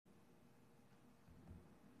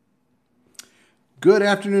Good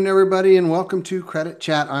afternoon, everybody, and welcome to Credit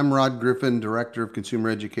Chat. I'm Rod Griffin, Director of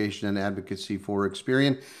Consumer Education and Advocacy for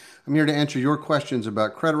Experian. I'm here to answer your questions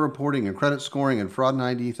about credit reporting and credit scoring and fraud and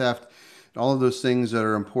ID theft, and all of those things that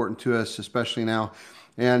are important to us, especially now.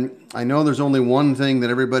 And I know there's only one thing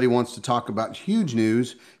that everybody wants to talk about, huge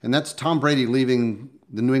news, and that's Tom Brady leaving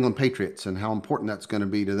the New England Patriots and how important that's going to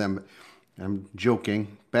be to them. I'm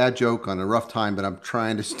joking, bad joke on a rough time, but I'm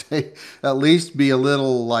trying to stay, at least be a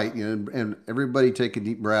little light, and everybody take a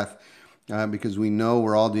deep breath because we know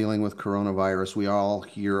we're all dealing with coronavirus. We all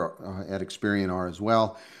here at Experian are as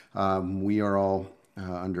well. We are all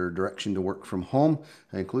under direction to work from home,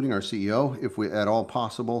 including our CEO, if we at all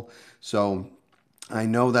possible. So I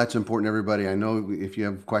know that's important, everybody. I know if you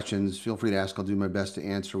have questions, feel free to ask. I'll do my best to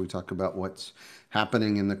answer. We talk about what's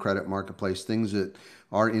happening in the credit marketplace, things that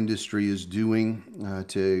our industry is doing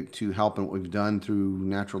to help, and what we've done through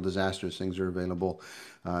natural disasters. Things are available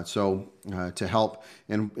to help,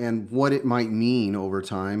 and what it might mean over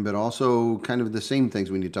time, but also kind of the same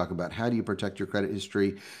things we need to talk about. How do you protect your credit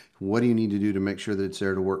history? What do you need to do to make sure that it's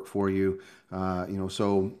there to work for you?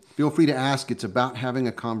 So feel free to ask. It's about having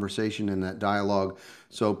a conversation and that dialogue.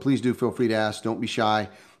 So please do feel free to ask. Don't be shy.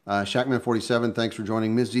 Shackman47, thanks for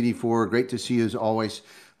joining. Ms. ZD4, great to see you as always.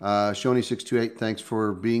 Shoni628, thanks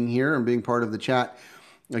for being here and being part of the chat.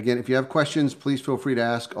 Again, if you have questions, please feel free to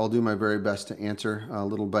ask. I'll do my very best to answer.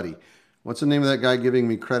 Little buddy, what's the name of that guy giving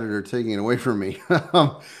me credit or taking it away from me?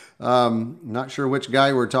 Not sure which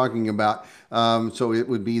guy we're talking about. So it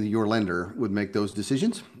would be your lender would make those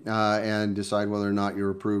decisions and decide whether or not you're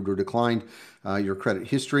approved or declined. Your credit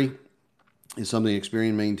history is something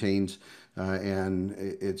Experian maintains, and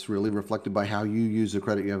it's really reflected by how you use the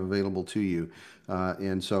credit you have available to you.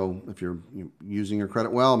 And so if you're using your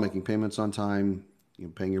credit well, making payments on time,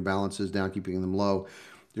 paying your balances down, keeping them low,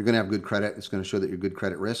 you're going to have good credit. It's going to show that you're good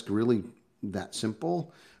credit risk. Really that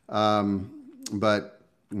simple. But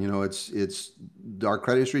it's our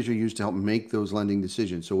credit histories are used to help make those lending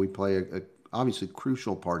decisions. So we play a obviously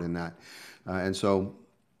crucial part in that. And so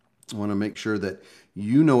I want to make sure that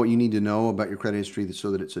you know what you need to know about your credit history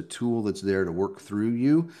so that it's a tool that's there to work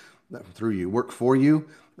work for you,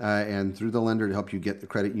 and through the lender to help you get the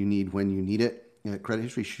credit you need when you need it. Credit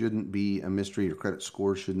history shouldn't be a mystery. Your credit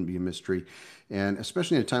score shouldn't be a mystery. And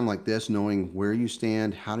especially in a time like this, knowing where you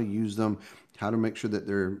stand, how to use them, how to make sure that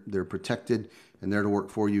they're protected and there to work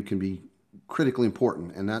for you can be critically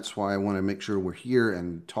important. And that's why I want to make sure we're here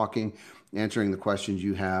and talking, answering the questions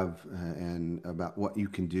you have, and about what you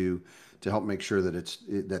can do to help make sure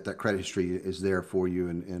that that credit history is there for you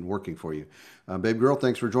and working for you. Babe Girl,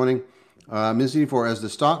 thanks for joining. Ms. E4, as the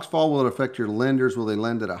stocks fall, will it affect your lenders? Will they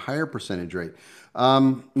lend at a higher percentage rate?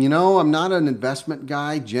 I'm not an investment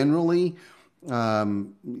guy generally.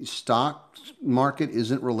 Stock market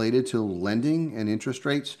isn't related to lending and interest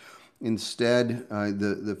rates. Instead,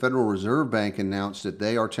 the Federal Reserve Bank announced that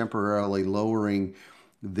they are temporarily lowering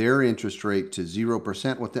their interest rate to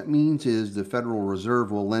 0%. What that means is the Federal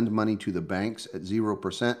Reserve will lend money to the banks at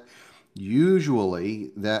 0%.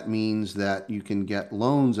 Usually that means that you can get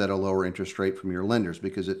loans at a lower interest rate from your lenders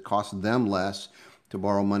because it costs them less to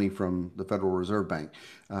borrow money from the Federal Reserve Bank.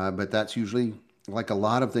 But that's usually, like a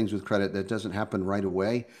lot of things with credit, that doesn't happen right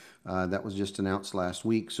away. That was just announced last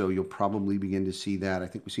week, so you'll probably begin to see that. I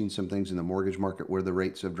think we've seen some things in the mortgage market where the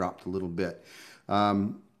rates have dropped a little bit.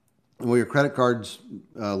 Will your credit cards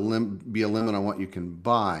be a limit on what you can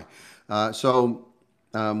buy? With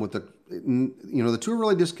the two are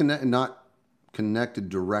really disconnected, not connected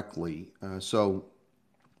directly.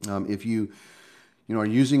 If you are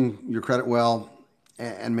using your credit well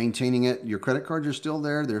and maintaining it, your credit cards are still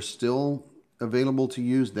there. They're still available to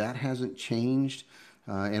use. That hasn't changed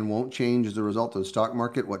and won't change as a result of the stock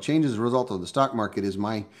market. What changes as a result of the stock market is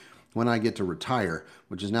when I get to retire,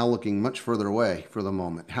 which is now looking much further away for the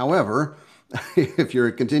moment. However, if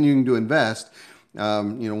you're continuing to invest,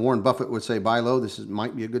 Warren Buffett would say buy low.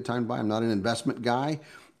 Might be a good time to buy. I'm not an investment guy.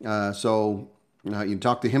 You can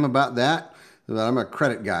talk to him about that. But I'm a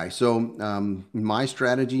credit guy. So my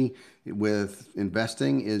strategy with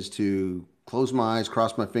investing is to close my eyes,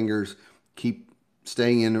 cross my fingers, keep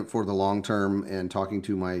staying in it for the long term, and talking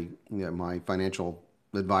to my financial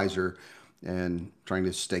advisor and trying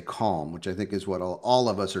to stay calm, which I think is what all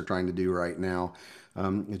of us are trying to do right now.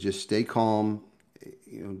 Just stay calm.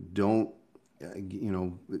 Don't.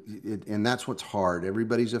 And that's what's hard.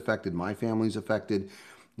 Everybody's affected. My family's affected.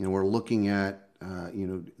 We're looking at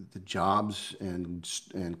the jobs and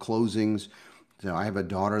closings. So I have a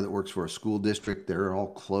daughter that works for a school district. They're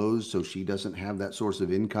all closed, so she doesn't have that source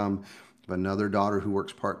of income. I have another daughter who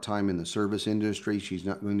works part-time in the service industry. She's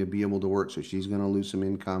not going to be able to work, so she's going to lose some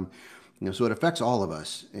income. So it affects all of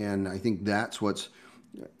us. And I think that's what's,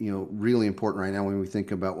 really important right now when we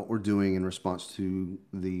think about what we're doing in response to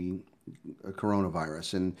the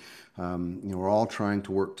coronavirus. And, we're all trying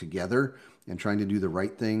to work together and trying to do the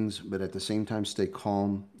right things, but at the same time, stay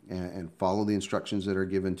calm and follow the instructions that are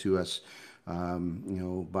given to us,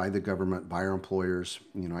 by the government, by our employers.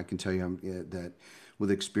 I can tell you that with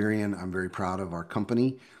Experian, I'm very proud of our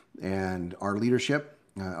company and our leadership.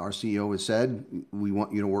 Our CEO has said, we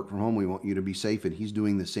want you to work from home. We want you to be safe. And he's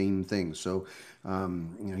doing the same thing. So,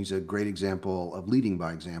 he's a great example of leading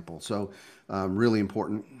by example. So, really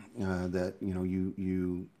important that,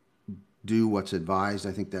 you do what's advised.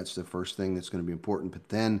 I think that's the first thing that's going to be important. But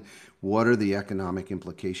then what are the economic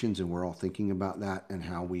implications? And we're all thinking about that and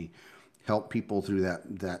how we help people through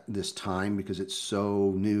this time, because it's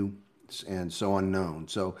so new and so unknown.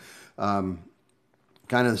 So, kind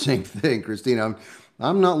of the same thing, Christina.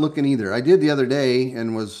 I'm not looking either. I did the other day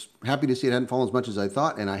and was happy to see it hadn't fallen as much as I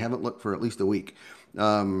thought, and I haven't looked for at least a week.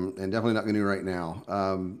 And definitely not going to do right now.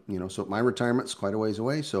 So my retirement's quite a ways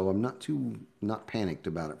away, so I'm not panicked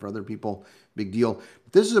about it. For other people, big deal.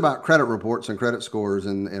 But this is about credit reports and credit scores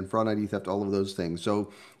and fraud, ID theft, all of those things.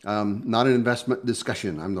 So not an investment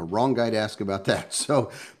discussion. I'm the wrong guy to ask about that. So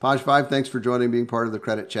Paj 5, thanks for joining, being part of the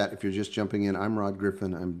Credit Chat. If you're just jumping in, I'm Rod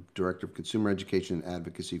Griffin. I'm Director of Consumer Education and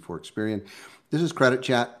Advocacy for Experian. This is Credit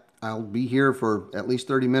Chat. I'll be here for at least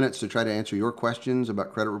 30 minutes to try to answer your questions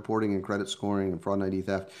about credit reporting and credit scoring and fraud and ID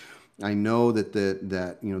theft. I know that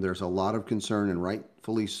there's a lot of concern, and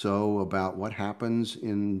rightfully so, about what happens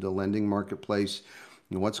in the lending marketplace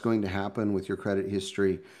and what's going to happen with your credit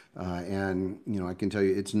history. And I can tell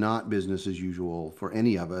you it's not business as usual for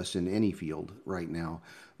any of us in any field right now.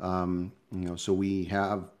 So we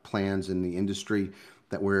have plans in the industry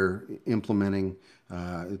that we're implementing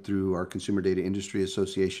through our Consumer Data Industry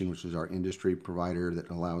Association, which is our industry provider that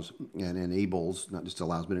allows and enables, not just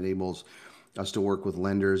allows, but enables us to work with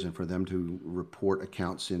lenders and for them to report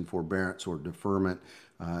accounts in forbearance or deferment,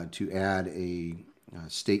 to add a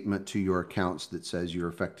statement to your accounts that says you're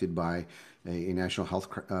affected by a national health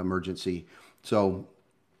emergency. So,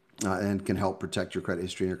 and can help protect your credit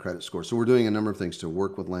history and your credit score. So we're doing a number of things to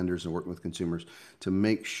work with lenders and work with consumers to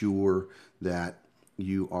make sure that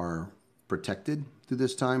you are protected through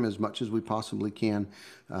this time as much as we possibly can,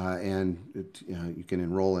 and you can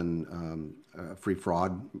enroll in a free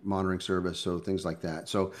fraud monitoring service, so things like that.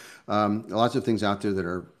 So lots of things out there that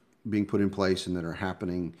are being put in place and that are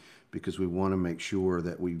happening because we want to make sure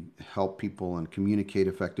that we help people and communicate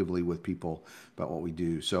effectively with people about what we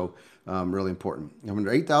do. So really important. I'm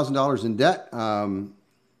under $8,000 in debt.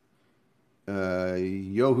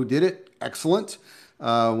 Who did it? Excellent.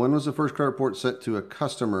 When was the first credit report sent to a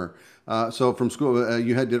customer? So from school,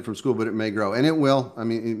 you did it from school, but it may grow, and it will. I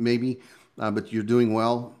mean, it maybe, but you're doing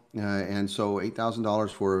well. And so $8,000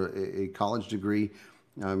 for a college degree.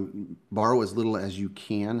 Borrow as little as you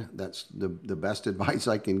can. That's the best advice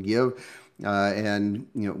I can give. And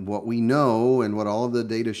what we know and what all of the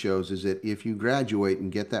data shows is that if you graduate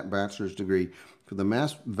and get that bachelor's degree, for the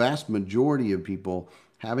vast majority of people,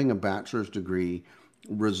 having a bachelor's degree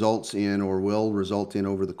results in, or will result in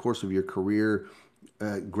over the course of your career,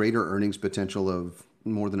 greater earnings potential of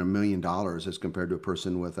more than $1 million as compared to a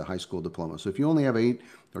person with a high school diploma. So if you only have $8,000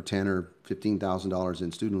 or $10,000 or $15,000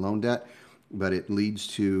 in student loan debt, but it leads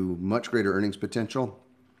to much greater earnings potential,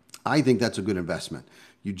 I think that's a good investment.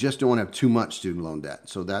 You just don't want to have too much student loan debt.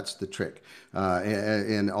 So that's the trick,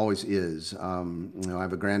 and always is. I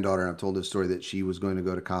have a granddaughter, and I've told this story that she was going to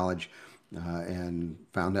go to college and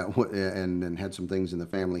found out and had some things in the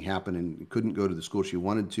family happen and couldn't go to the school she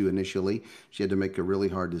wanted to initially. She had to make a really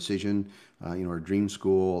hard decision, her dream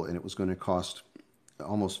school, and it was going to cost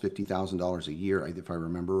almost $50,000 a year, if I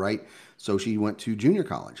remember right. So she went to junior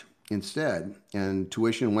college instead, and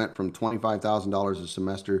tuition went from $25,000 a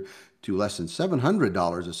semester to less than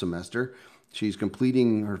 $700 a semester. She's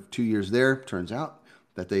completing her 2 years there. Turns out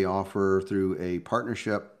that they offer through a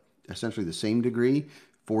partnership essentially the same degree,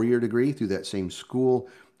 4-year degree through that same school,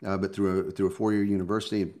 but through a 4-year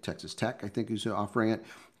university, Texas Tech, I think, is offering it.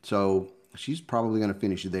 So she's probably going to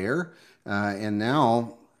finish there. And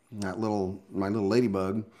now my little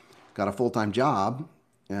ladybug got a full-time job,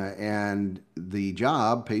 and the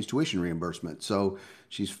job pays tuition reimbursement. So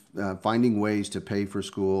she's finding ways to pay for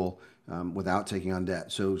school without taking on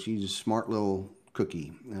debt. So she's a smart little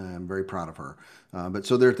cookie. I'm very proud of her. But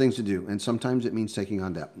so there are things to do, and sometimes it means taking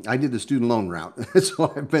on debt. I did the student loan route,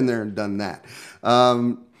 so I've been there and done that.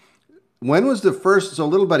 When was the first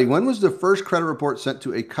credit report sent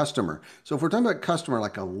to a customer? So if we're talking about customer,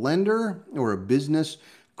 like a lender or a business,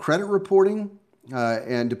 credit reporting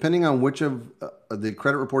And depending on which of the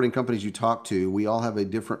credit reporting companies you talk to, we all have a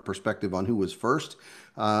different perspective on who was first.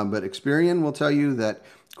 But Experian will tell you that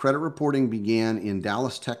credit reporting began in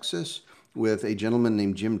Dallas, Texas, with a gentleman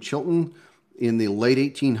named Jim Chilton in the late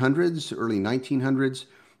 1800s, early 1900s.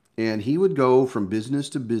 And he would go from business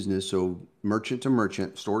to business, so merchant to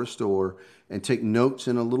merchant, store to store, and take notes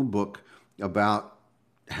in a little book about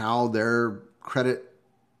how their credit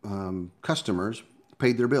customers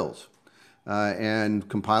paid their bills and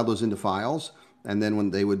compile those into files. And then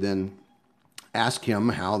when they would then ask him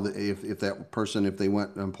if that person, if they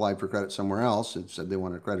went and applied for credit somewhere else and said they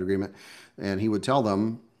wanted a credit agreement, and he would tell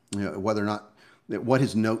them, whether or not what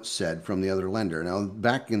his notes said from the other lender. Now,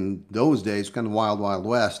 back in those days, kind of wild, wild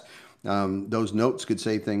west, those notes could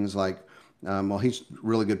say things like, well, he's a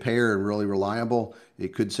really good payer and really reliable.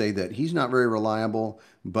 It could say that he's not very reliable,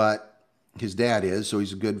 but his dad is, so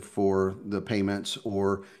he's good for the payments,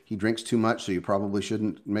 or he drinks too much, so you probably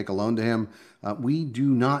shouldn't make a loan to him. We do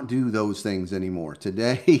not do those things anymore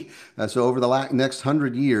today. So over the next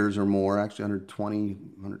 100 years or more, actually 120,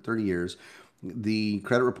 130 years, the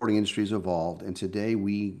credit reporting industry has evolved, and today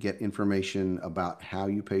we get information about how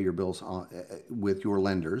you pay your bills with your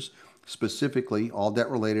lenders, specifically all debt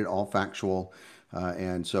related, all factual.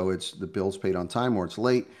 And so it's the bills paid on time or it's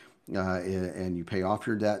late, and you pay off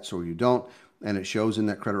your debts or you don't. And it shows in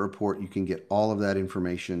that credit report. You can get all of that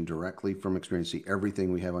information directly from Experian, see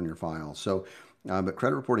everything we have on your file. So, but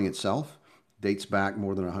credit reporting itself dates back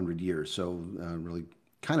more than 100 years. So really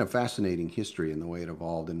kind of fascinating history in the way it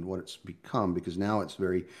evolved and what it's become, because now it's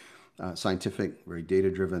very scientific, very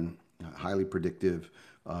data driven, highly predictive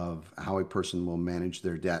of how a person will manage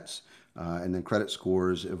their debts. And then credit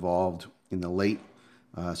scores evolved in the late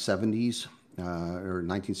 70s or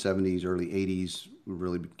 1970s, early 80s,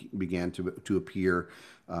 really began to appear.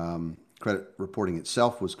 Credit reporting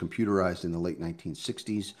itself was computerized in the late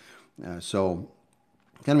 1960s. So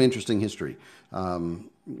kind of interesting history.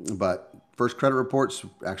 But first credit reports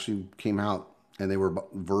actually came out and they were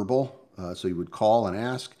verbal. So you would call and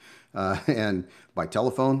ask, and by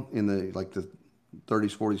telephone in the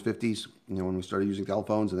 30s, 40s, 50s, when we started using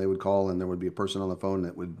telephones, and they would call and there would be a person on the phone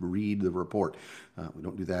that would read the report. We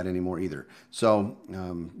don't do that anymore either. So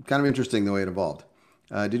kind of interesting the way it evolved.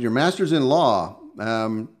 Did your master's in law?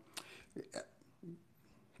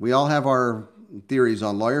 We all have our theories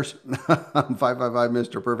on lawyers. I'm 555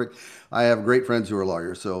 Mr. Perfect. I have great friends who are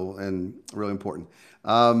lawyers, and really important.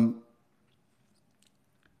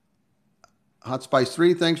 Hot Spice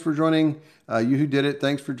 3, thanks for joining. You who did it,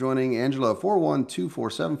 thanks for joining. Angela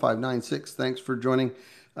 412475996, thanks for joining.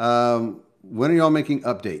 When are y'all making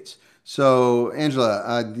updates? So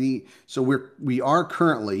Angela, we are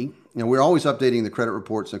currently, we're always updating the credit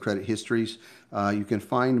reports and credit histories. You can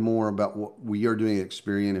find more about what we are doing at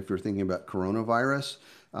Experian if you're thinking about coronavirus.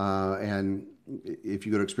 And if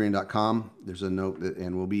you go to Experian.com, there's a note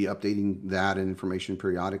and we'll be updating that and information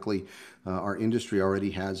periodically. Our industry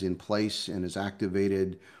already has in place and has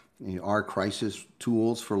activated our crisis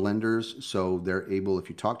tools for lenders. So they're able, if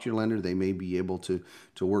you talk to your lender, they may be able to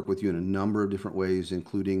work with you in a number of different ways,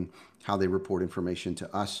 including how they report information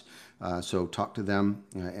to us. So talk to them.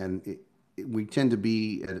 We tend to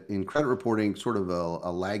be, in credit reporting, sort of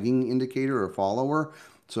a lagging indicator or follower.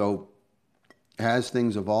 So as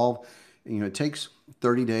things evolve, it takes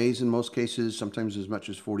 30 days in most cases, sometimes as much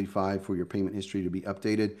as 45 for your payment history to be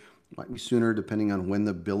updated. Might be sooner depending on when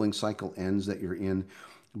the billing cycle ends that you're in.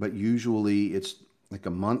 But usually it's like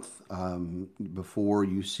a month before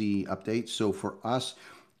you see updates. So for us,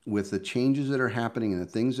 with the changes that are happening and the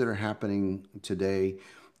things that are happening today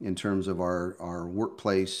in terms of our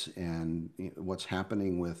workplace and what's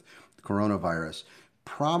happening with coronavirus,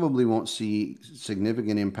 probably won't see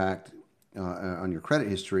significant impact on your credit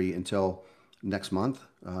history until next month.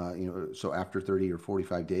 So after 30 or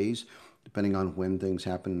 45 days, depending on when things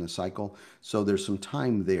happen in the cycle. So there's some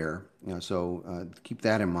time there. So keep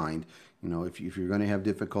that in mind. If you're going to have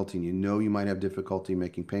difficulty, and you might have difficulty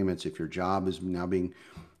making payments, if your job is now being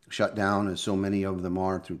shut down, as so many of them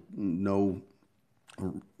are through no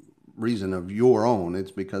reason of your own,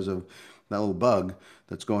 it's because of that little bug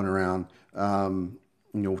that's going around.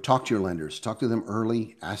 Talk to your lenders, talk to them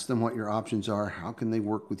early, ask them what your options are, how can they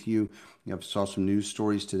work with you. I saw some news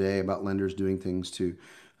stories today about lenders doing things to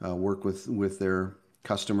work with their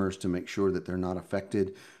customers to make sure that they're not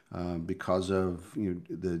affected because of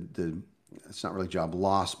it's not really job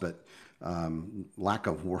loss, but lack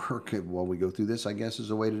of work while we go through this, I guess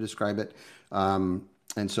is a way to describe it. And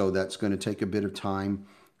so that's going to take a bit of time.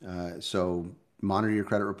 So monitor your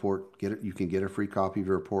credit report. Get it. You can get a free copy of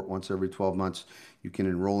your report once every 12 months. You can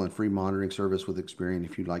enroll in free monitoring service with Experian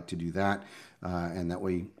if you'd like to do that. And that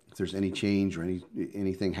way, if there's any change or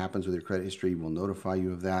anything happens with your credit history, we'll notify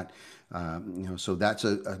you of that. So that's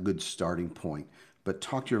a good starting point. But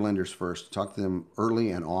talk to your lenders first. Talk to them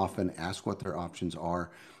early and often. Ask what their options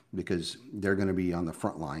are, because they're going to be on the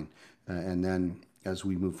front line. And then as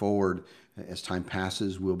we move forward, as time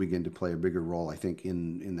passes, we'll begin to play a bigger role, I think,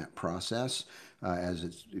 in that process as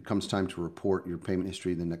it comes time to report your payment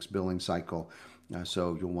history the next billing cycle.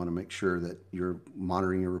 So you'll want to make sure that you're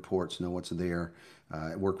monitoring your reports, know what's there,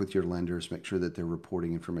 work with your lenders, make sure that they're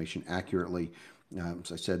reporting information accurately.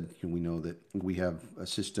 As I said, we know that we have a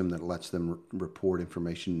system that lets them report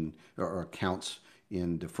information or accounts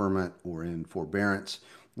in deferment or in forbearance,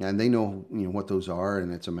 and they know what those are,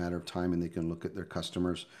 and it's a matter of time, and they can look at their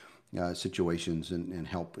customers' situations and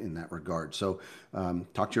help in that regard. So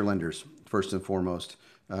talk to your lenders first and foremost,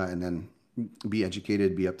 and then be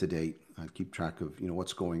educated, be up to date, keep track of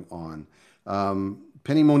what's going on.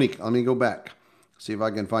 Penny Monique, let me go back, see if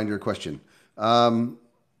I can find your question.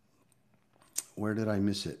 Where did I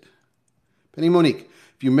miss it? Penny Monique,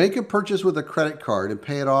 if you make a purchase with a credit card and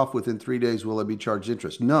pay it off within 3 days, will it be charged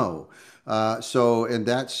interest? No. And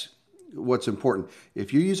that's what's important.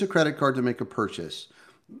 If you use a credit card to make a purchase,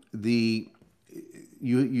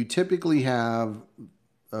 you typically have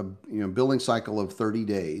a billing cycle of 30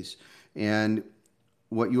 days, and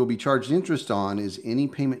what you will be charged interest on is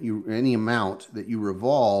any amount that you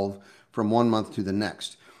revolve from 1 month to the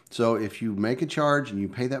next. So if you make a charge and you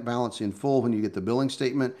pay that balance in full when you get the billing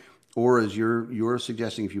statement, or as you're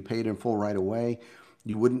suggesting, if you pay it in full right away,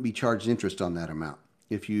 you wouldn't be charged interest on that amount.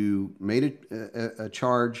 If you made a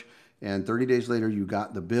charge and 30 days later you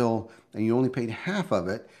got the bill and you only paid half of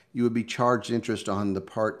it, you would be charged interest on the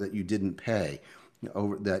part that you didn't pay,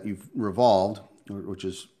 that you've revolved, which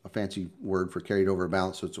is a fancy word for carried over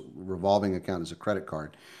balance. So it's a revolving account as a credit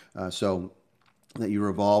card. So that you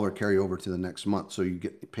revolve or carry over to the next month. So you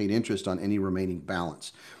get paid interest on any remaining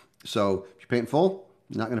balance. So if you pay in full,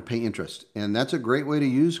 you're not going to pay interest. And that's a great way to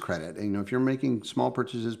use credit. And, if you're making small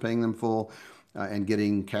purchases, paying them full, and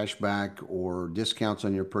getting cash back or discounts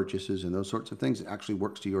on your purchases and those sorts of things, it actually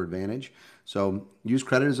works to your advantage. So use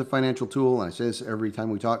credit as a financial tool. And I say this every time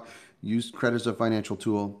we talk, use credit as a financial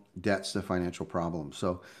tool. Debt's the financial problem.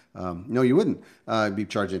 So no, you wouldn't be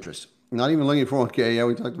charged interest. Not even looking for 401k. Yeah,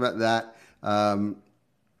 we talked about that.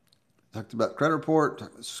 Talked about credit report,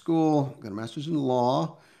 talked about school, got a master's in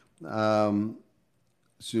law.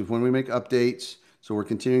 So when we make updates, so we're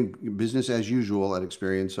continuing business as usual at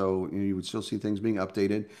Experian. So you would still see things being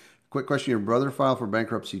updated. Quick question: your brother filed for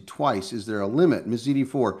bankruptcy twice. Is there a limit? Ms.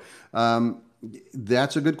 ZD4.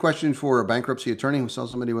 That's a good question for a bankruptcy attorney who saw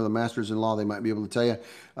somebody with a master's in law. They might be able to tell you.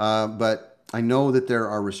 But I know that there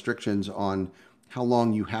are restrictions on how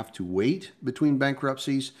long you have to wait between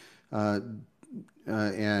bankruptcies and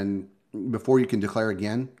before you can declare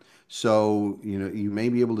again. So, you may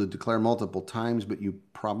be able to declare multiple times, but you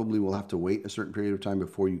probably will have to wait a certain period of time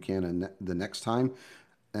before you can the next time.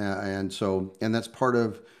 And that's part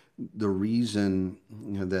of the reason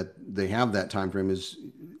that they have that time frame is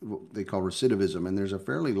what they call recidivism. And there's a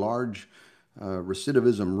fairly large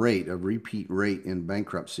recidivism rate, a repeat rate in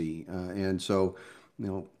bankruptcy. And so,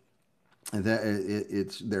 there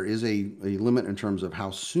is a limit in terms of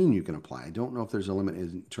how soon you can apply. I don't know if there's a limit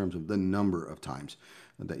in terms of the number of times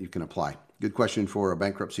that you can apply. Good question for a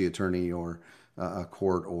bankruptcy attorney or a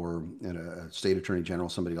court or a state attorney general,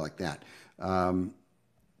 somebody like that. How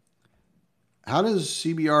does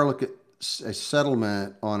CBR look at a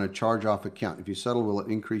settlement on a charge-off account? If you settle, will it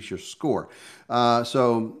increase your score? And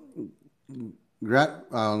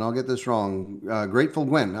I'll get this wrong. Grateful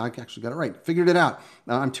Gwen. I actually got it right. Figured it out.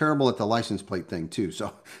 I'm terrible at the license plate thing too.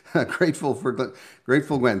 So Grateful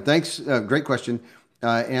Gwen. Thanks. Great question.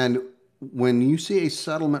 And when you see a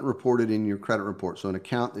settlement reported in your credit report, so an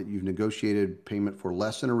account that you've negotiated payment for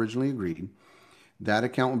less than originally agreed, that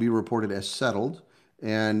account will be reported as settled,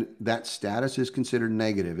 and that status is considered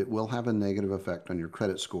negative. It will have a negative effect on your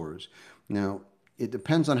credit scores. Now, it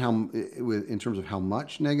depends on in terms of how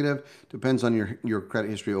much negative, depends on your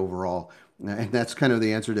credit history overall. And that's kind of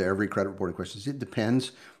the answer to every credit reporting question. It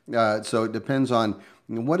depends. So it depends on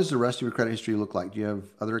what does the rest of your credit history look like? Do you have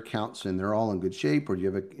other accounts and they're all in good shape, or do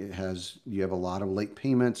you have a lot of late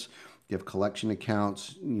payments? Do you have collection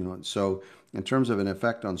accounts? So in terms of an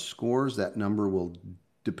effect on scores, that number will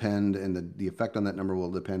depend, and the effect on that number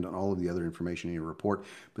will depend on all of the other information in your report,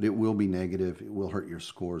 but it will be negative. It will hurt your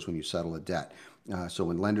scores when you settle a debt. So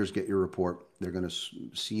when lenders get your report, they're going to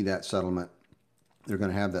see that settlement. They're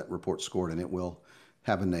going to have that report scored, and it will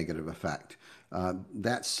have a negative effect.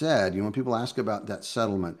 That said, when people ask about debt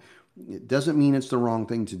settlement, it doesn't mean it's the wrong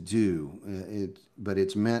thing to do, but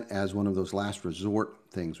it's meant as one of those last resort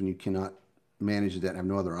things when you cannot manage the debt and have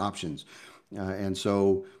no other options. And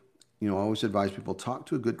so, I always advise people talk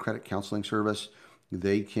to a good credit counseling service.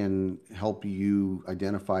 They can help you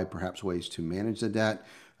identify perhaps ways to manage the debt,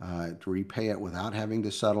 to repay it without having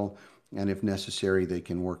to settle. And if necessary, they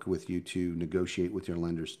can work with you to negotiate with your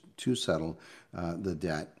lenders to settle the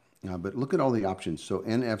debt. But look at all the options. So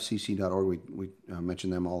nfcc.org, we mention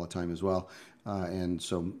them all the time as well. And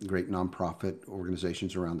so great nonprofit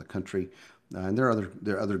organizations around the country. And there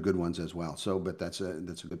are other good ones as well. So, but that's a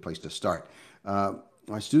good place to start.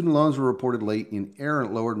 My student loans were reported late in error and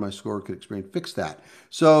it lowered my score. Could Experian fix that?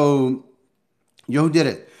 So, Yo did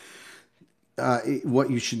it. What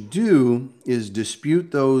you should do is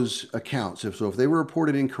dispute those accounts. If they were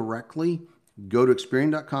reported incorrectly, go to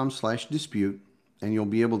Experian.com/dispute, and you'll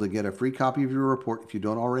be able to get a free copy of your report if you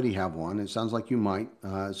don't already have one. It sounds like you might.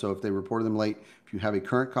 So if they reported them late, if you have a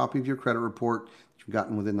current copy of your credit report that you've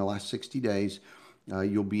gotten within the last 60 days,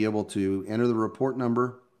 you'll be able to enter the report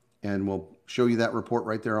number, and we'll show you that report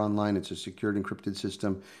right there online. It's a secured encrypted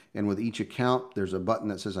system. And with each account, there's a button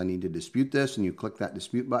that says, I need to dispute this. And you click that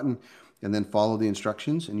dispute button and then follow the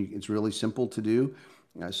instructions. And it's really simple to do.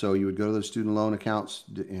 So you would go to those student loan accounts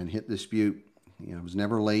and hit dispute. It was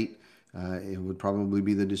never late. It would probably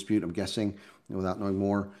be the dispute, I'm guessing, without knowing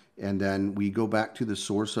more. And then we go back to the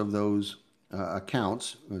source of those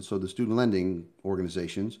accounts, so the student lending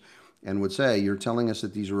organizations, and would say, you're telling us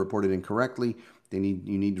that these are reported incorrectly. You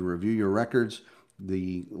need to review your records.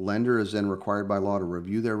 The lender is then required by law to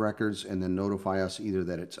review their records and then notify us either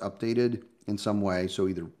that it's updated in some way. So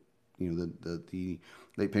either the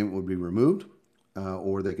late payment would be removed,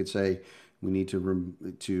 or they could say we need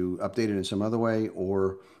to update it in some other way,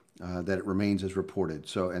 or that it remains as reported.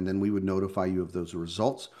 So, and then we would notify you of those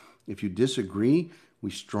results. If you disagree,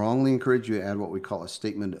 we strongly encourage you to add what we call a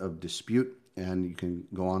statement of dispute. And you can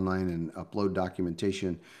go online and upload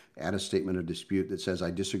documentation, add a statement of dispute that says,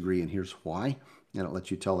 I disagree and here's why. And it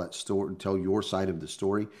lets you tell your side of the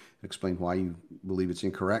story, explain why you believe it's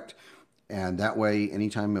incorrect. And that way,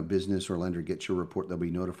 anytime a business or lender gets your report, they'll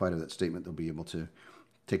be notified of that statement. They'll be able to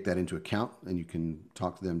take that into account, and you can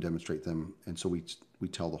talk to them, demonstrate them. And so we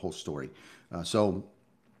tell the whole story. So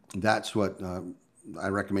that's what I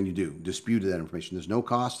recommend you do. Dispute that information. There's no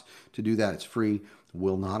cost to do that. It's free.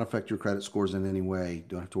 Will not affect your credit scores in any way.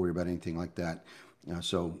 Don't have to worry about anything like that.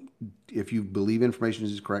 So if you believe information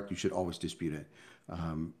is correct, you should always dispute it.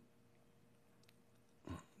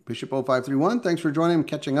 Bishop 0531, thanks for joining. I'm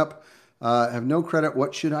catching up. Have no credit.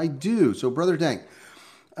 What should I do? So Brother Dank,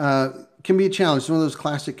 can be a challenge. It's one of those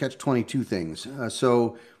classic catch-22 things.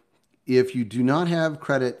 So if you do not have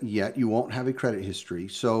credit yet, you won't have a credit history.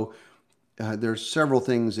 So there's several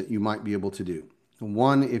things that you might be able to do.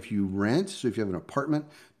 One, if you rent, so if you have an apartment,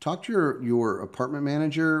 talk to your apartment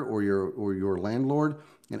manager or your landlord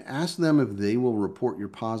and ask them if they will report your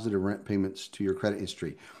positive rent payments to your credit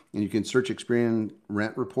history. And you can search Experian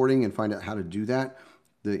rent reporting and find out how to do that.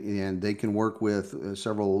 And they can work with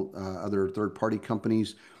several other third-party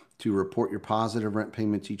companies to report your positive rent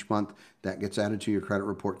payments each month. That gets added to your credit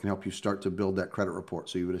report, can help you start to build that credit report.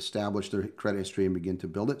 So you would establish the credit history and begin to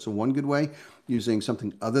build it. So one good way, using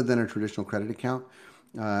something other than a traditional credit account.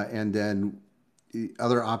 And then the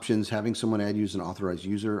other options, having someone add you as an authorized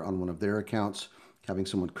user on one of their accounts, having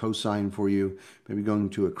someone co-sign for you, maybe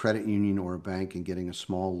going to a credit union or a bank and getting a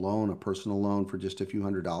small loan, a personal loan for just a few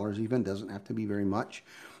 $100s even, doesn't have to be very much,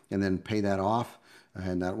 and then pay that off.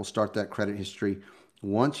 And that will start that credit history.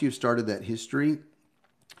 Once you've started that history,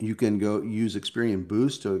 you can go use Experian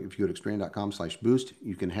Boost. So if you go to Experian.com/boost,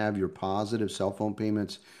 you can have your positive cell phone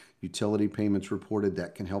payments, utility payments reported.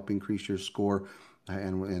 That can help increase your score.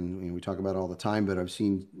 And we talk about it all the time, but I've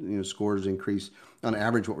seen scores increase. On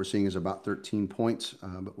average, what we're seeing is about 13 points,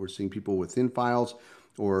 but we're seeing people within files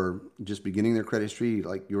or just beginning their credit history,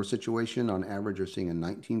 like your situation, on average are seeing a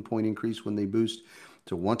 19-point increase when they boost.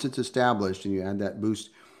 So once it's established and you add that boost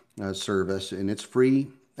service, and it's free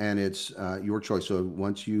and it's your choice. So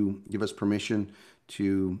once you give us permission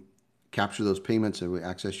to capture those payments and we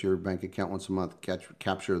access your bank account once a month,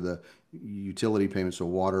 capture the utility payments, so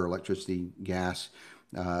water, electricity, gas,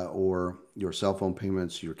 or your cell phone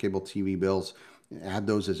payments, your cable TV bills, add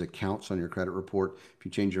those as accounts on your credit report. If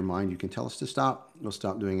you change your mind, you can tell us to stop. We'll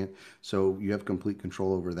stop doing it. So you have complete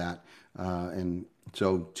control over that. And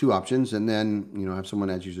so two options, and then have someone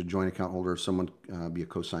add you as a joint account holder, or someone be a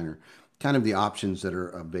co-signer. Kind of the options that are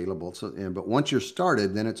available. So, but once you're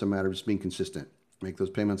started, then it's a matter of just being consistent. Make those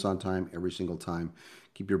payments on time every single time.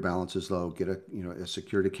 Keep your balances low. Get a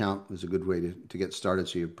secured account is a good way to get started.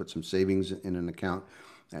 So you put some savings in an account,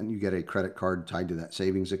 and you get a credit card tied to that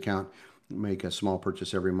savings account. Make a small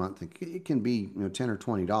purchase every month. It can be $10 or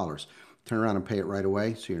 $20. Turn around and pay it right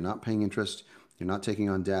away. So you're not paying interest. You're not taking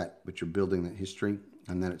on debt, but you're building that history,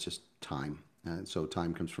 and then it's just time. And so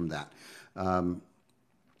time comes from that.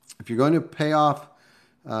 If you're going to pay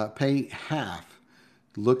half,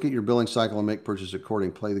 look at your billing cycle and make purchase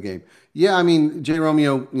according. Play the game. Yeah, I mean, J.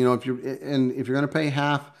 Romeo, if you're going to pay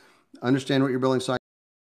half, understand what your billing cycle.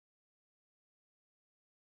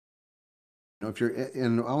 If you're,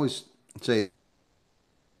 and I always say,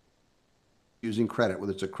 using credit,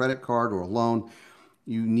 whether it's a credit card or a loan,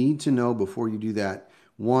 you need to know before you do that,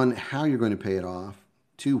 one, how you're going to pay it off,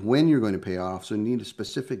 two, when you're going to pay off. So you need a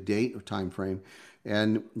specific date or time frame,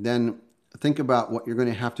 and then think about what you're going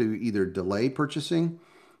to have to either delay purchasing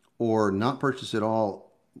or not purchase at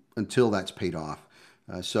all until that's paid off.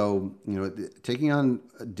 Taking on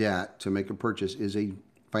debt to make a purchase is a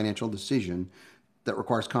financial decision that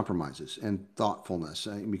requires compromises and thoughtfulness.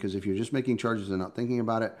 Because if you're just making charges and not thinking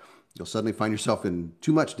about it, you'll suddenly find yourself in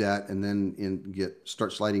too much debt and then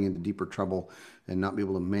start sliding into deeper trouble and not be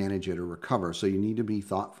able to manage it or recover. So you need to be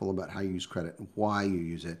thoughtful about how you use credit, why you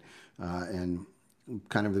use it, and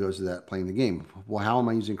kind of goes to that playing the game. Well, how am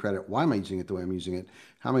I using credit? Why am I using it the way I'm using it?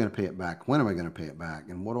 How am I going to pay it back? When am I going to pay it back?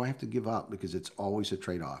 And what do I have to give up? Because it's always a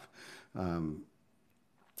trade-off. Let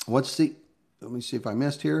me see if I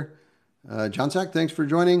missed here. John Sack, thanks for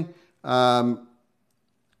joining.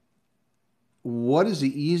 What is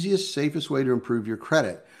the easiest, safest way to improve your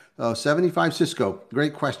credit? 75 Cisco,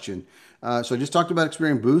 great question. So I just talked about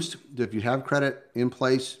Experian Boost. If you have credit in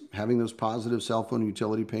place, having those positive cell phone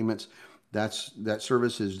utility payments, that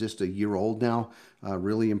service is just a year old now.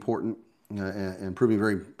 Really important and proving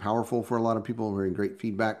very powerful for a lot of people. Very great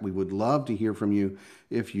feedback. We would love to hear from you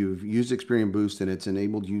if you've used Experian Boost and it's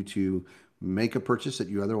enabled you to make a purchase that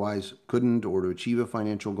you otherwise couldn't, or to achieve a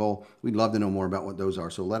financial goal. We'd love to know more about what those are.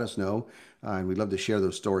 So let us know, and we'd love to share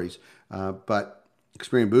those stories. But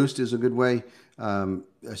Experian Boost is a good way, a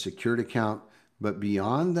secured account. But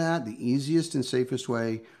beyond that, the easiest and safest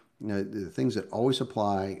way, the things that always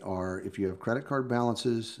apply are, if you have credit card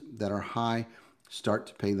balances that are high, start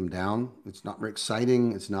to pay them down. It's not very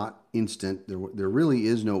exciting. It's not instant. There really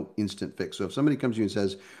is no instant fix. So if somebody comes to you and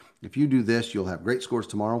says, if you do this, you'll have great scores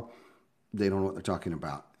tomorrow, they don't know what they're talking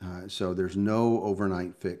about. So there's no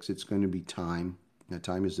overnight fix. It's going to be time.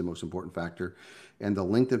 Time is the most important factor. And the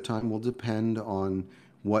length of time will depend on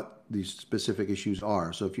what these specific issues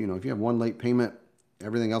are. So if you have one late payment,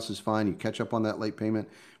 everything else is fine. You catch up on that late payment.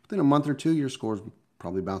 Within a month or two, your scores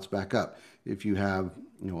probably bounce back up. If you have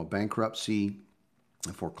a bankruptcy,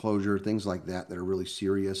 a foreclosure, things like that are really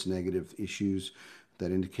serious negative issues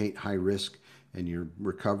that indicate high risk, and you're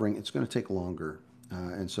recovering, it's going to take longer.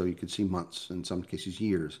 And so you could see months, in some cases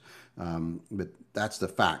years. But that's the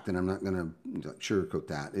fact, and I'm not going to sugarcoat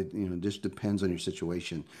that. It just depends on your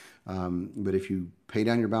situation. But if you pay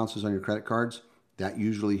down your balances on your credit cards, that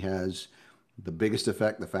usually has the biggest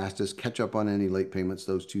effect, the fastest. Catch up on any late payments.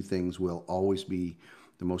 Those two things will always be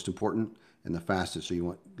the most important and the fastest. So you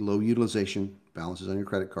want low utilization, balances on your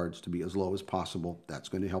credit cards to be as low as possible. That's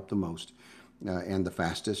going to help the most and the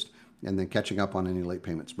fastest. And then catching up on any late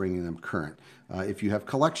payments, bringing them current. If you have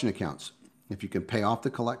collection accounts, if you can pay off the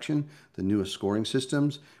collection, the newest scoring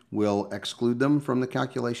systems will exclude them from the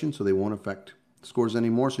calculation, so they won't affect scores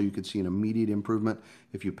anymore. So you could see an immediate improvement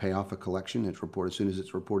if you pay off a collection. It's reported as soon as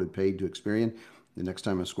it's reported paid to Experian. The next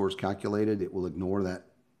time a score is calculated, it will ignore that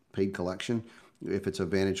paid collection. If it's a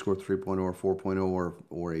Vantage score 3.0 or 4.0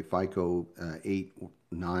 or a FICO 8,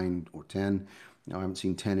 9, or 10. Now, I haven't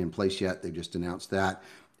seen 10 in place yet. They just announced that.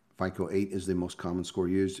 FICO 8 is the most common score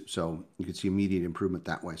used, so you can see immediate improvement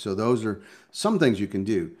that way. So those are some things you can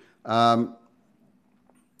do.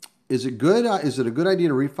 Is it a good idea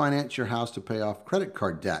to refinance your house to pay off credit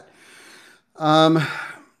card debt?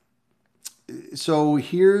 So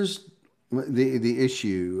here's the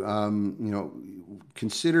issue.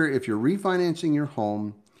 Consider if you're refinancing your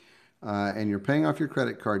home and you're paying off your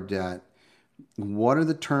credit card debt, what are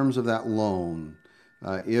the terms of that loan?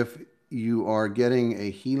 If you are getting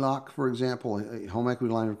a HELOC, for example, a home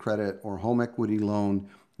equity line of credit or home equity loan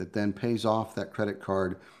that then pays off that credit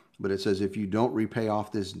card, but it says if you don't repay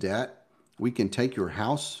off this debt, we can take your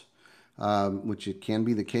house, which it can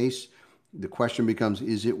be the case. The question becomes,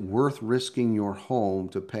 is it worth risking your home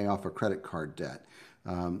to pay off a credit card debt?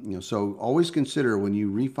 So always consider when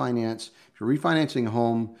you refinance, if you're refinancing a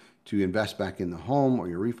home to invest back in the home, or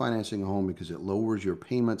you're refinancing a home because it lowers your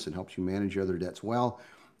payments and helps you manage your other debts well,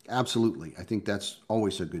 Absolutely. I think that's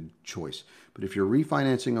always a good choice. But if you're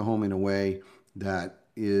refinancing a home in a way that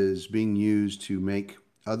is being used to make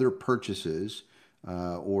other purchases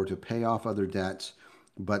or to pay off other debts,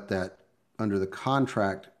 but that under the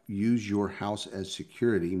contract use your house as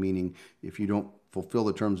security, meaning if you don't fulfill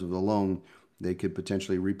the terms of the loan, they could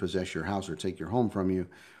potentially repossess your house or take your home from you.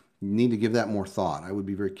 You need to give that more thought. I would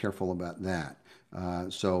be very careful about that.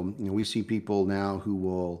 We see people now who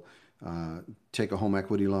will take a home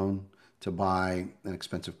equity loan to buy an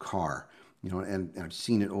expensive car, and I've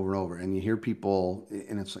seen it over and over. And you hear people,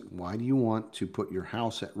 and it's like, why do you want to put your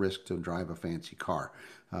house at risk to drive a fancy car?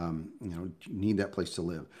 You need that place to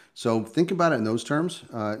live. So think about it in those terms.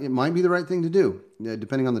 It might be the right thing to do,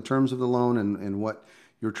 depending on the terms of the loan and what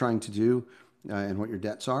you're trying to do and what your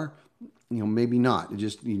debts are. Maybe not. You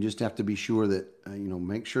just have to be sure that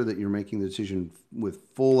make sure that you're making the decision with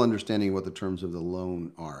full understanding of what the terms of the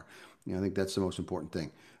loan are. I think that's the most important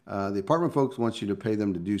thing. The apartment folks want you to pay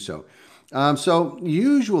them to do so. So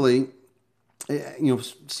usually,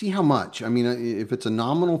 see how much. I mean, if it's a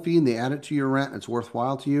nominal fee and they add it to your rent, it's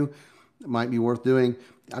worthwhile to you. It might be worth doing.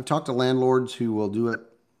 I've talked to landlords who will do it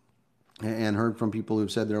and heard from people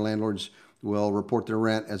who've said their landlords will report their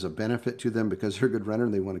rent as a benefit to them because they're a good renter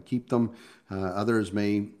and they want to keep them. Others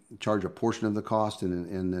may charge a portion of the cost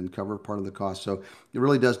and then cover part of the cost. So it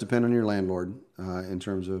really does depend on your landlord in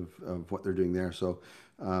terms of what they're doing there. So,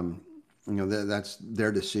 that's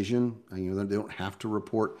their decision. They don't have to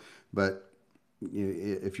report, but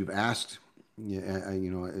if you've asked, I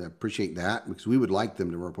appreciate that because we would like them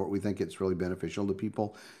to report. We think it's really beneficial to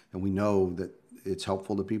people, and we know that it's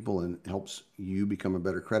helpful to people and helps you become a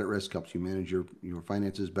better credit risk, helps you manage your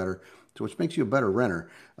finances better, so which makes you a better renter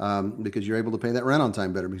because you're able to pay that rent on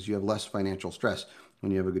time better because you have less financial stress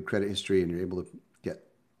when you have a good credit history and you're able to get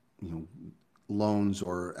loans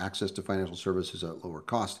or access to financial services at lower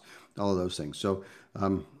cost, all of those things. So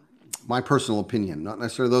my personal opinion, not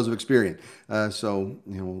necessarily those of Experian.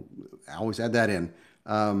 I always add that in.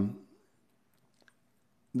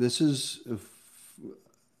 This is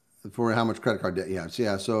for how much credit card debt you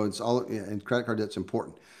have. So it's all, and credit card debt's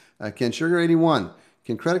important. Ken Sugar 81,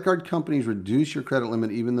 can credit card companies reduce your credit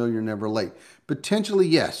limit even though you're never late? Potentially,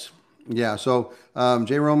 yes. Yeah, so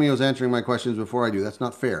Jay Romeo's answering my questions before I do. That's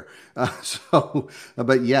not fair.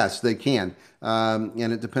 But yes, they can,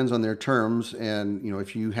 and it depends on their terms. And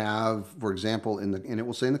if you have, for example, and it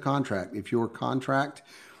will say in the contract, if your contract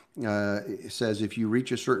says if you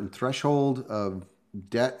reach a certain threshold of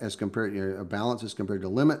debt as compared to a balance as compared to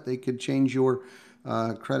limit, they could change your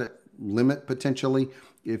credit limit potentially.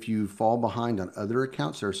 If you fall behind on other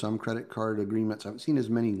accounts, there are some credit card agreements. I haven't seen as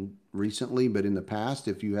many recently, but in the past,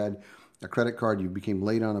 if you had a credit card, you became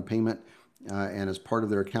late on a payment, and as part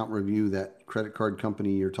of their account review, that credit card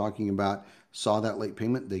company you're talking about saw that late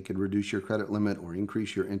payment, they could reduce your credit limit or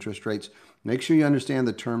increase your interest rates. Make sure you understand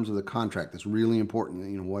the terms of the contract. That's really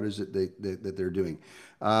important. What is it that they're doing?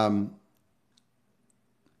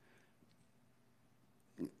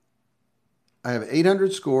 I have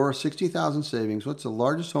 800 score, 60,000 savings. What's the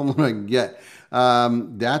largest home loan I can get?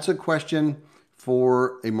 That's a question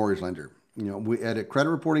for a mortgage lender. We at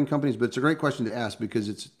credit reporting companies, but it's a great question to ask because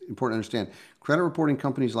it's important to understand. Credit reporting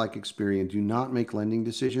companies like Experian do not make lending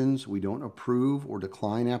decisions. We don't approve or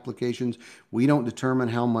decline applications. We don't determine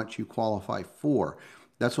how much you qualify for.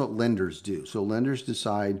 That's what lenders do. So lenders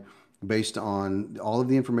decide based on all of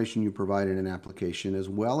the information you provide in an application, as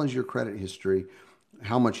well as your credit history,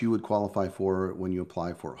 how much you would qualify for when you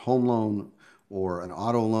apply for a home loan or an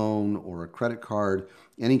auto loan or a credit card,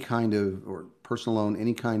 any kind of, or personal loan,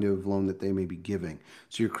 any kind of loan that they may be giving.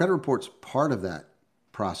 So your credit report's part of that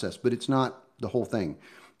process, but it's not the whole thing.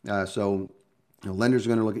 Lenders are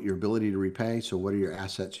going to look at your ability to repay. So what are your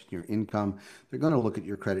assets and your income? They're going to look at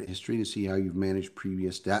your credit history to see how you've managed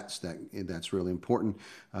previous debts. That's really important.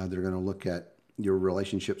 They're going to look at your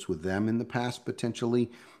relationships with them in the past, potentially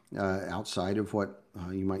outside of what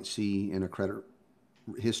you might see in a credit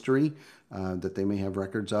history that they may have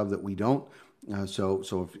records of that we don't. So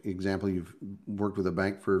if, example, you've worked with a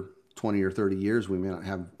bank for 20 or 30 years, we may not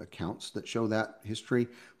have accounts that show that history,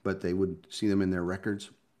 but they would see them in their records.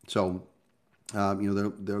 So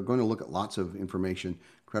they're going to look at lots of information.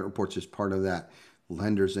 Credit reports is part of that.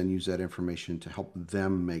 Lenders then use that information to help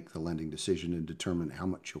them make the lending decision and determine how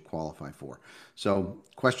much you'll qualify for. So,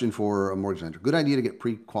 question for a mortgage lender. Good idea to get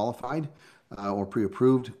pre-qualified or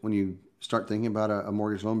pre-approved when you start thinking about a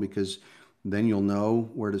mortgage loan, because then you'll know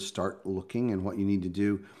where to start looking and what you need to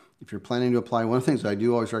do. If you're planning to apply, one of the things I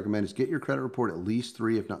do always recommend is get your credit report at least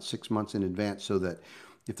 3, if not 6 months in advance, so that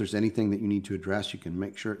If there's anything that you need to address, you can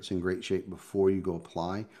make sure it's in great shape before you go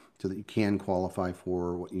apply so that you can qualify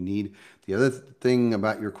for what you need. The other thing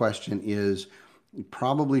about your question is you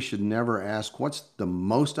probably should never ask, what's the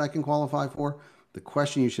most I can qualify for? The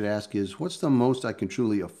question you should ask is, what's the most I can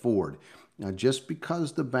truly afford? Now, just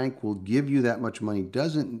because the bank will give you that much money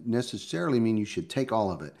doesn't necessarily mean you should take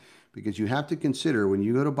all of it, because you have to consider when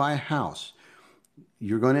you go to buy a house,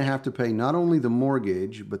 you're going to have to pay not only the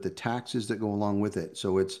mortgage, but the taxes that go along with it.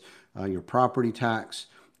 So it's your property tax,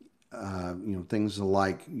 things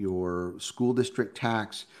like your school district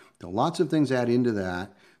tax. Lots of things add into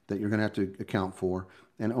that you're going to have to account for.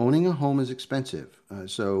 And owning a home is expensive.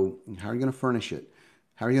 So how are you going to furnish it?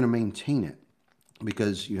 How are you going to maintain it?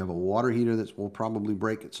 Because you have a water heater that will probably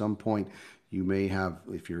break at some point. You may have,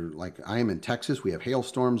 if you're like I am in Texas, we have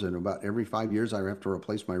hailstorms, and about every 5 years I have to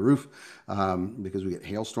replace my roof because we get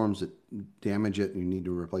hailstorms that damage it, and you need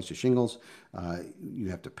to replace the shingles. You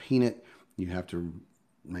have to paint it. You have to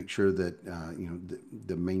make sure that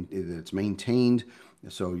that it's maintained.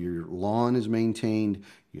 So your lawn is maintained.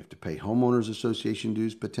 You have to pay homeowners association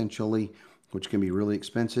dues potentially, which can be really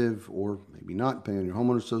expensive, or maybe not, depending on your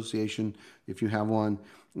homeowner association if you have one.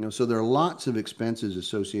 So there are lots of expenses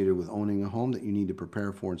associated with owning a home that you need to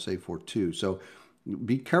prepare for and save for too. So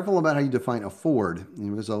be careful about how you define afford,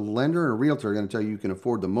 because a lender and a realtor are going to tell you can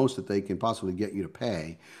afford the most that they can possibly get you to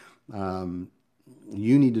pay.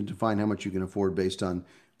 You need to define how much you can afford based on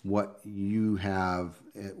what you have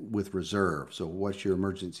with reserve. So what's your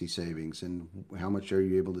emergency savings, and how much are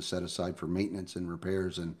you able to set aside for maintenance and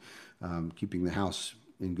repairs and keeping the house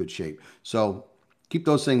in good shape. So keep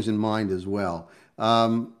those things in mind as well.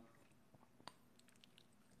 And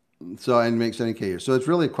makes any case. So it's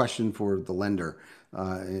really a question for the lender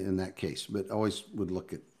in that case, but always would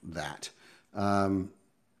look at that. And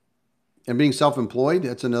being self-employed,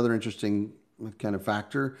 that's another interesting kind of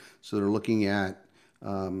factor. So they're looking at,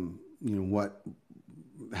 how do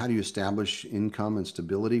you establish income and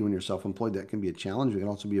stability when you're self-employed? That can be a challenge. It can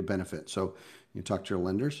also be a benefit. So you talk to your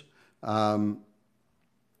lenders.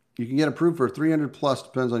 You can get approved for 300 plus,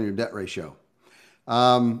 depends on your debt ratio.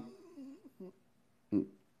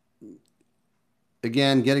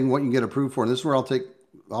 Again, getting what you can get approved for, and this is where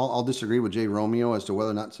I'll disagree with Jay Romeo as to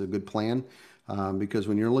whether or not it's a good plan, because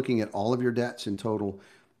when you're looking at all of your debts in total,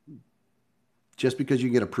 just because you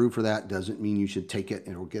get approved for that doesn't mean you should take it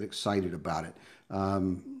or get excited about it,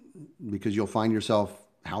 because you'll find yourself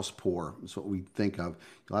house poor. That's what we think of.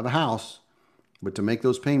 You'll have a house, but to make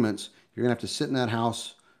those payments, you're going to have to sit in that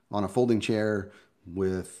house on a folding chair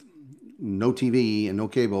with no TV and no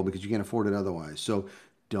cable because you can't afford it otherwise. So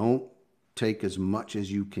don't take as much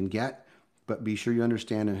as you can get, but be sure you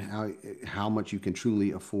understand how much you can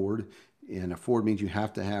truly afford. And afford means you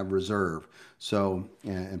have to have reserve. So,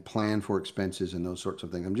 and plan for expenses and those sorts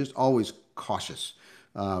of things. I'm just always cautious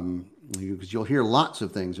because you'll hear lots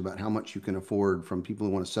of things about how much you can afford from people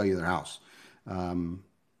who want to sell you their house.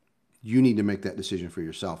 You need to make that decision for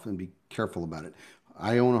yourself and be careful about it.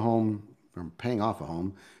 I own a home, I'm paying off a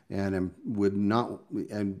home, and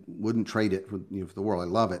wouldn't trade it for the world. I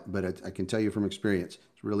love it, but I can tell you from experience,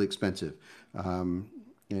 it's really expensive, and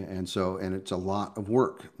it's a lot of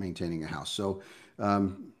work maintaining a house. So,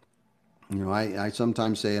 I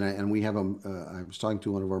sometimes say, and we have I was talking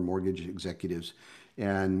to one of our mortgage executives,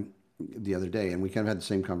 and the other day, and we kind of had the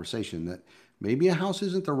same conversation that maybe a house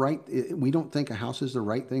isn't we don't think a house is the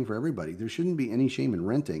right thing for everybody. There shouldn't be any shame in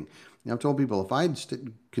renting. I've told people if I'd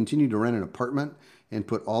continued to rent an apartment and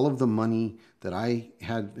put all of the money that I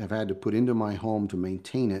have had to put into my home to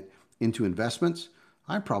maintain it into investments,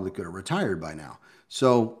 I probably could have retired by now.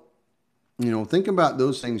 So, think about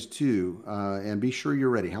those things too, and be sure you're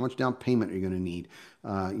ready. How much down payment are you going to need?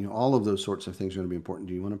 All of those sorts of things are going to be important.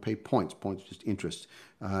 Do you want to pay points? Points, just interest,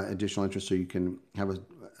 additional interest, so you can have a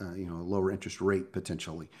lower interest rate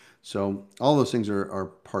potentially. So all those things are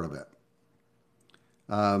part of it.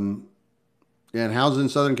 And houses in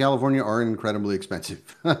Southern California are incredibly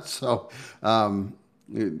expensive. So,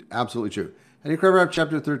 absolutely true. And in Credit Wrap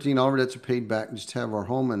Chapter 13, all of our debts are paid back. Just have our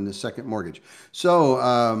home and the second mortgage.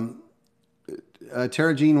 So,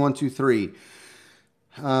 Tara Jean 123.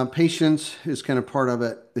 Patience is kind of part of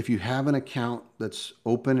it. If you have an account that's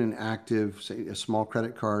open and active, say a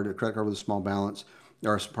credit card with a small balance,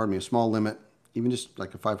 or pardon me, a small limit, even just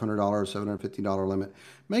like a $500 or $750 limit,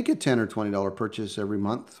 make a $10 or $20 purchase every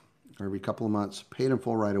month or every couple of months. Pay it in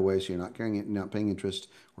full right away, so you're not paying interest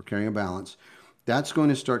or carrying a balance. That's going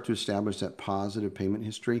to start to establish that positive payment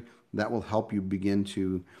history. That will help you begin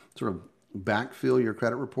to sort of backfill your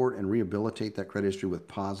credit report and rehabilitate that credit history with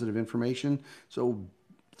positive information. So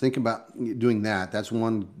think about doing that. That's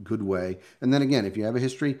one good way. And then again, if you have a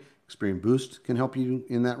history, Experian Boost can help you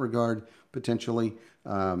in that regard potentially.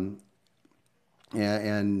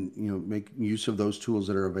 And make use of those tools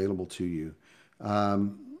that are available to you.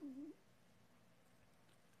 Um,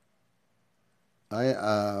 I,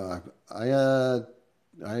 uh, I, uh,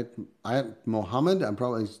 Mohammed, I'm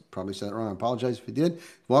probably said it wrong. I apologize if you did.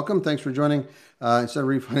 Welcome. Thanks for joining. Instead of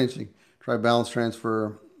refinancing, try balance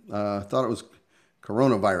transfer. Thought it was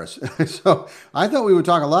coronavirus. So I thought we would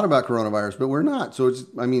talk a lot about coronavirus, but we're not. So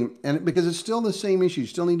because it's still the same issue. You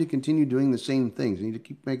still need to continue doing the same things. You need to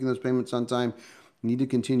keep making those payments on time. You need to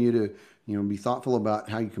continue to, be thoughtful about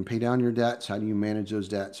how you can pay down your debts, how do you manage those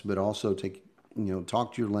debts, but also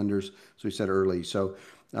talk to your lenders, as we said early. So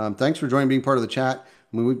thanks for joining, being part of the chat.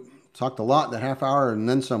 We talked a lot, that half hour and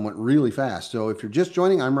then some went really fast. So if you're just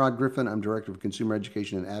joining, I'm Rod Griffin. I'm Director of Consumer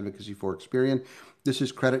Education and Advocacy for Experian. This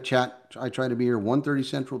is Credit Chat. I try to be here 1:30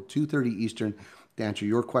 Central, 2:30 Eastern to answer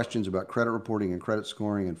your questions about credit reporting and credit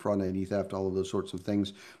scoring and fraud and ID theft, all of those sorts of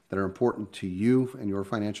things that are important to you and your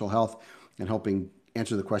financial health, and helping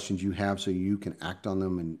answer the questions you have so you can act on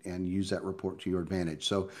them and use that report to your advantage.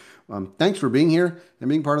 So thanks for being here and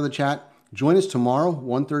being part of the chat. Join us tomorrow,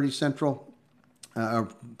 1:30 Central.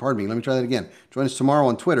 Pardon me, let me try that again. Join us tomorrow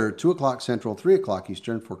on Twitter, 2 o'clock Central, 3 o'clock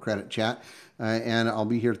Eastern for Credit Chat. And I'll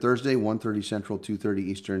be here Thursday, 1:30 Central, 2:30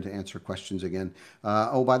 Eastern to answer questions again.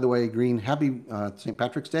 By the way, Green, happy St.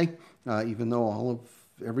 Patrick's Day, even though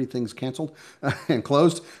everything's canceled and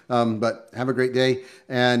closed. But have a great day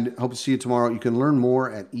and hope to see you tomorrow. You can learn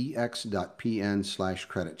more at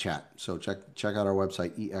ex.pn/credit chat. So check out our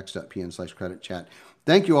website, ex.pn/credit chat.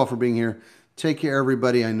 Thank you all for being here. Take care,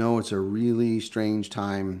 everybody. I know it's a really strange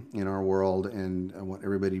time in our world, and I want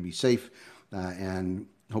everybody to be safe and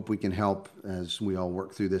hope we can help as we all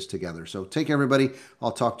work through this together. So take care, everybody.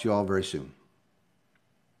 I'll talk to you all very soon.